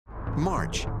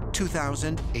March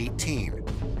 2018.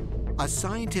 A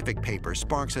scientific paper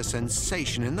sparks a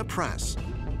sensation in the press.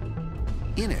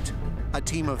 In it, a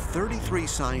team of 33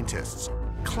 scientists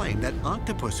claim that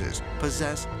octopuses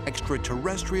possess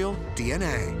extraterrestrial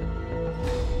DNA.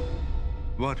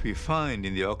 What we find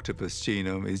in the octopus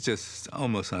genome is just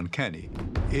almost uncanny.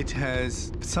 It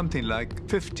has something like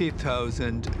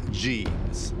 50,000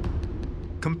 genes.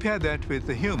 Compare that with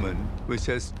the human, which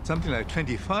has something like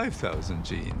 25,000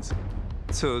 genes.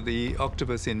 So the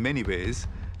octopus, in many ways,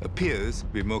 appears to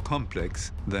be more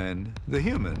complex than the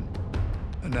human.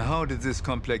 And how did this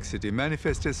complexity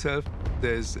manifest itself?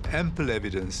 There's ample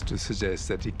evidence to suggest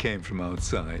that it came from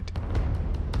outside.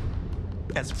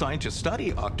 As scientists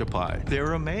study octopi,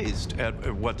 they're amazed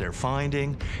at what they're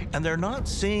finding, and they're not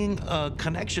seeing a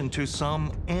connection to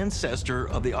some ancestor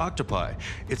of the octopi.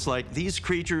 It's like these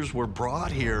creatures were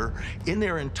brought here in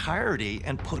their entirety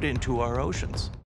and put into our oceans.